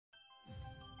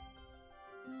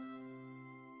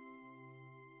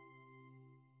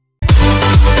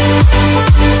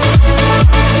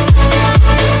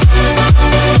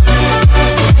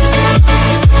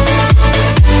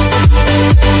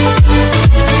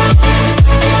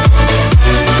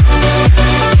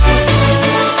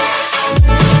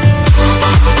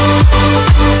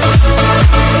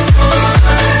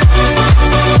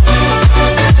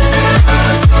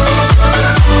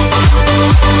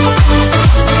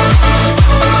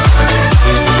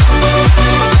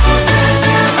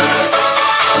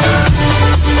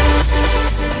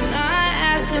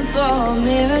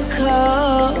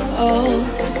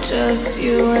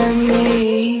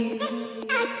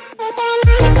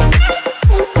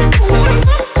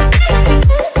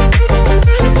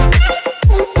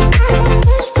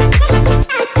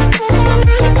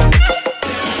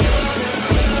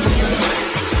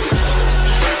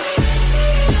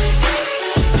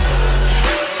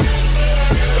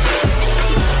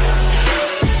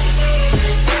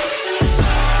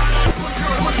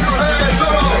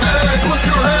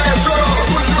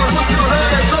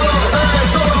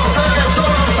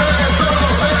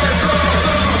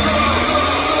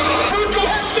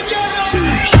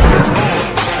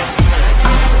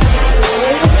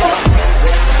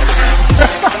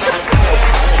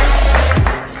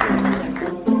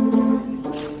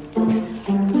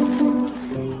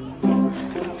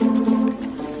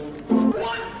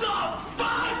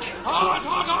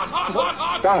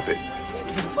Stop it.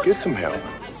 Get some help.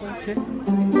 Okay.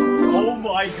 Oh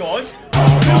my God.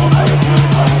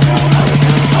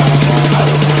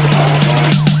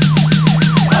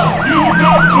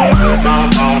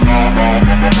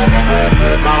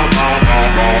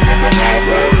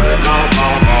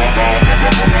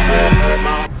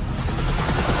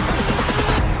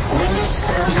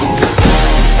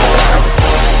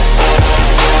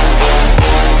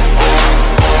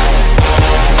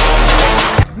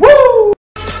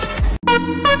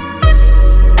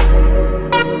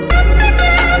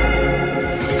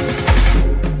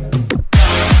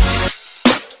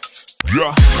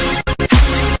 Yeah.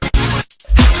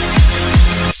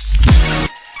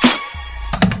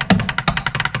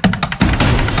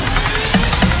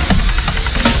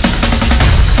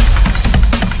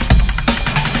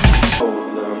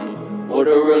 What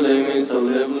it really means to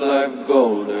live life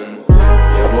golden.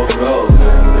 Yeah, we're golden,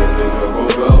 baby girl,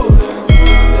 we're golden.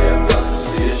 They're about to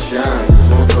see it shine, 'cause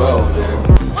we're golden.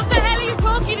 What the hell are you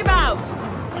talking about?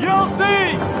 You'll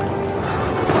see!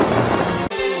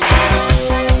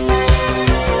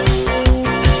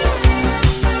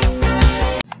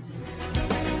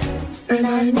 And I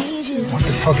need you. What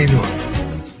the fuck are you doing?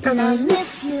 And I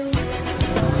miss you.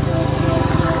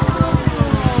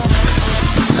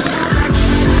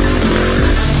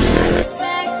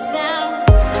 Back down.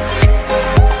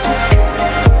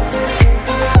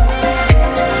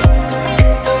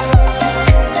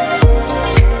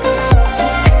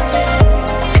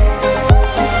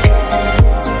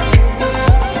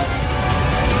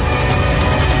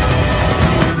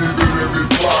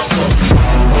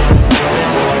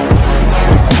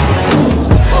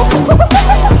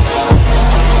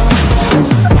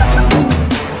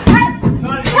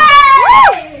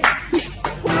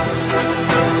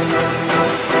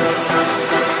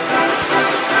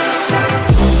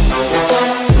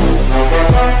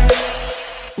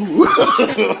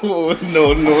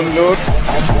 No, no, no.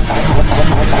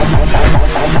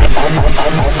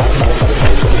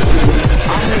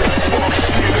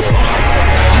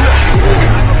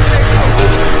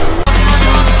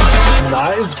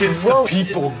 Lies against the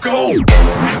people, go!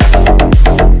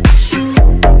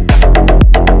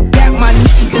 Got my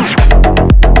niggas.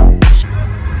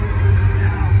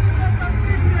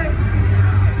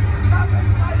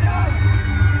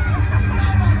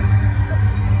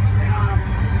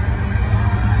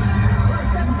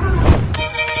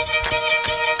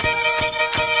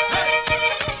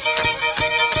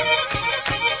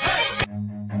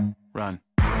 Run.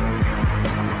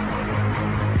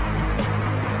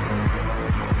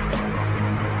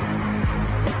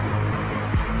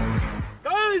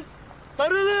 Kız!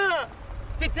 Sarılı!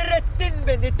 Titrettin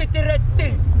beni,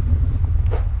 titrettin!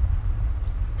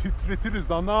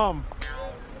 Titretiriz anam.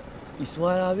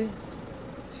 İsmail abi,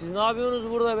 siz ne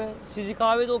yapıyorsunuz burada be? Sizi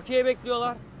kahvede okey'e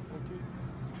bekliyorlar.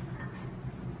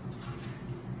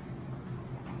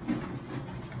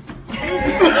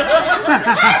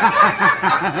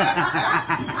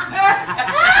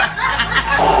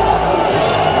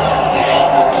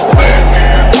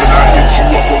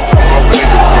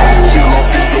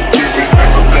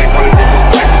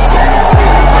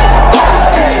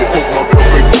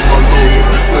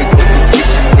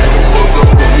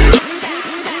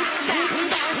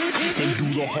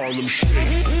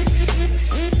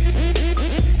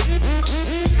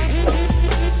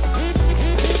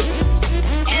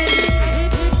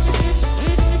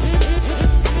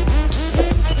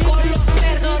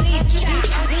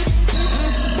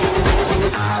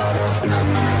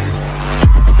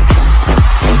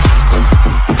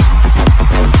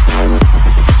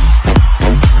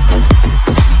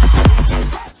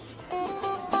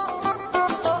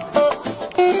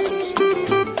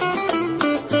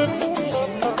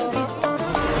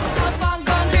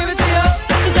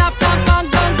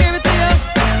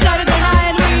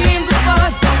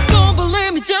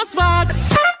 Just watch.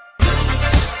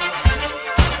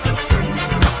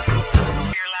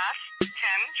 Your last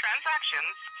 10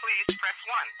 transactions, please press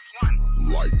 1.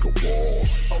 Like a wall.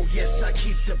 Oh yes, I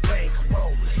keep the bank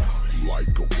rolling.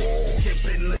 Like a wall.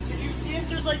 Sipping Can you see if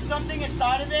there's like something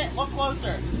inside of it? Look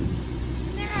closer.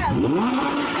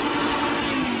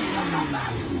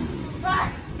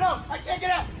 No, I can't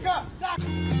get out. Go, stop.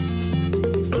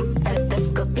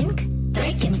 Rotoscoping,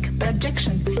 tracking,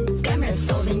 projection, camera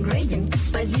solving gradient,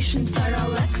 position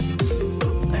parallax.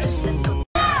 Rotoscope.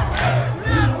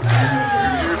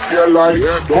 If you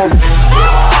like, don't.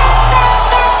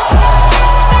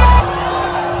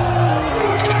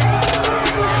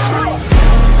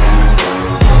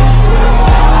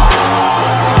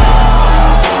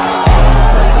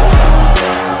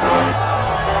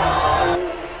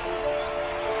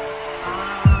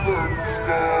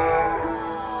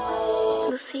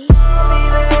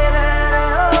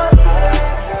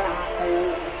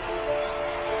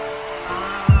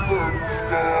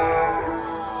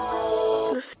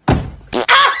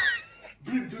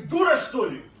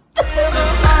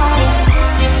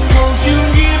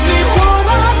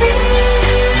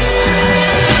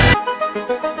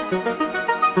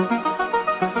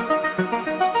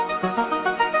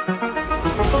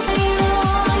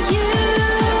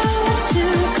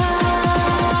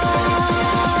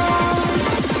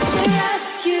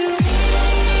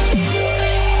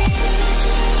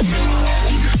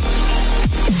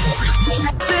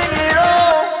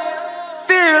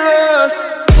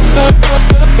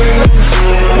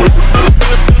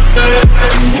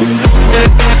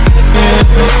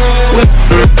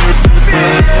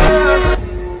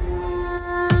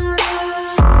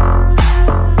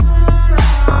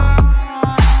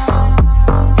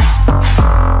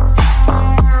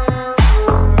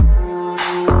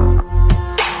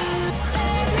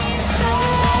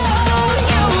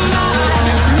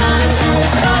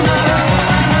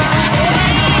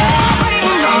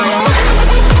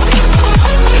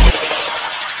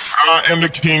 I am the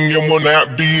king and will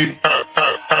not be. I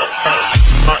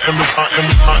am the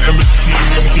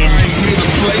king. I'm here to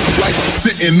play like I'm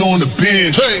sitting on the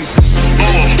bench. Hey.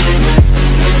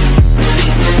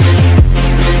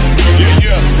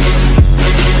 Yeah.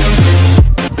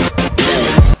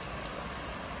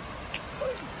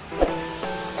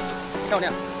漂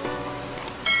亮，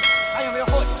还有没有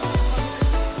后？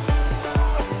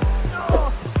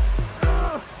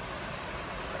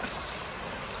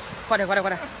快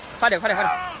点！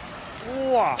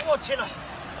哇！我天哪！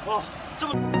哇，这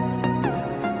么。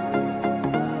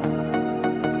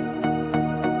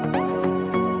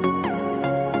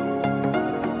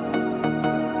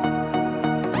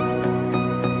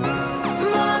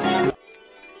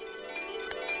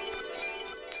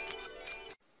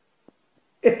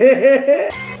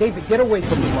David, get away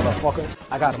from me, motherfucker.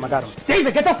 I got him.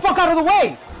 David, get the fuck out of the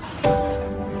way!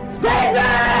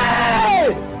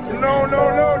 David! No.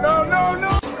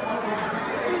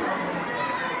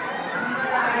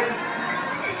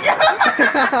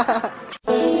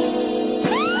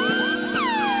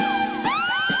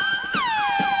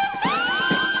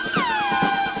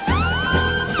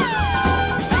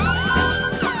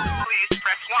 Please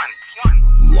press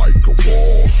 1. Like a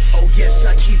boss. Oh yes,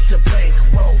 I keep the bank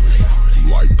rolling.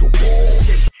 Like a boss.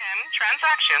 10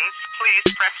 transactions. Please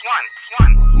press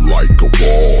 1. Like a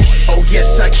boss. Oh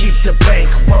yes, I keep the bank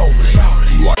rolling.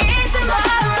 Like It's a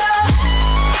lot.